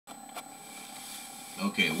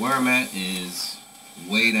Okay, where I'm at is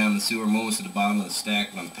way down the sewer, almost at the bottom of the stack,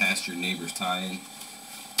 but I'm past your neighbor's tie-in.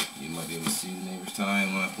 You might be able to see the neighbor's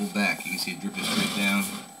tie-in. When I pull back, you can see it dripping straight down.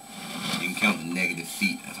 You can count the negative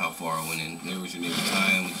feet of how far I went in. There was your neighbor's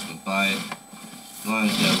tie-in. We just went by it. The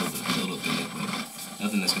line's got a little bit of buildup in it, but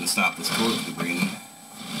nothing that's going to stop this toilet from draining.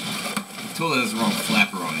 The toilet has the wrong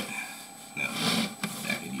flapper on it. Now,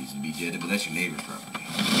 that could use to be jetted, but that's your neighbor's property.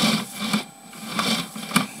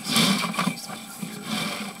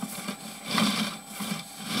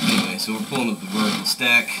 So we're pulling up the vertical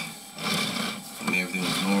stack. I mean, everything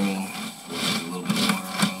was normal. Of course, there's a little bit of water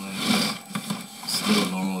on my legs. Still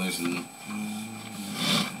normal. There's an...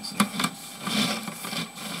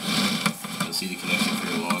 You'll see the connection for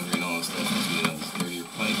your laundry and all that stuff. You'll see this dirtier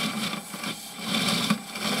pipe.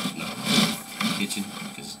 No, kitchen,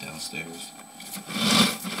 because it's downstairs.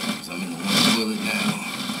 Because I'm in the one toilet now.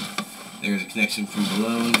 There's a connection from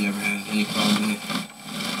below. Never had any problem with it.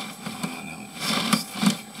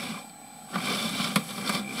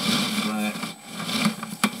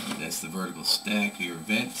 The vertical stack of your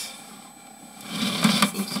vent. It's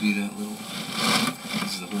supposed to be that little.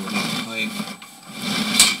 This is the horizontal pipe.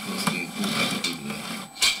 It's supposed to be pulled back up into the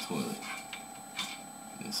toilet.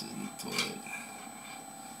 This is the toilet.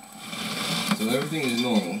 So everything is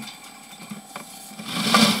normal.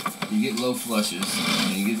 You get low flushes,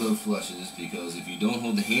 and you get low flushes because if you don't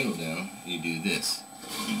hold the handle down, you do this.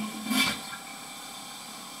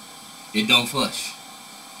 It don't flush.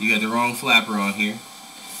 You got the wrong flapper on here.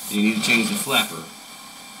 You need to change the flapper.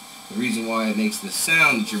 The reason why it makes the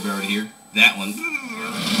sound that you're about to hear, that one,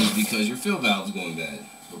 is because your fill valve is going bad.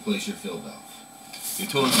 Replace your fill valve. Your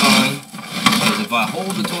toilet's fine, because if I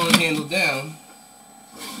hold the toilet handle down,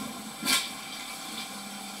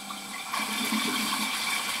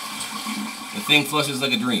 the thing flushes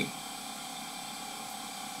like a dream.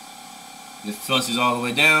 It flushes all the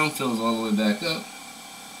way down, fills all the way back up,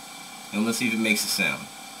 and let's see if it makes a sound.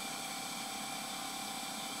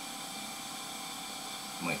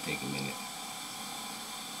 Might take a minute.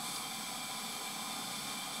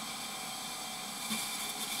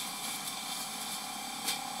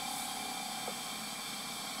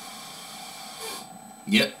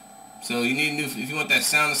 Yep. So you need a new, if you want that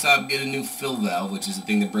sound to stop, get a new fill valve, which is the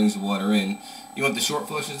thing that brings the water in. You want the short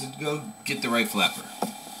flushes to go, get the right flapper.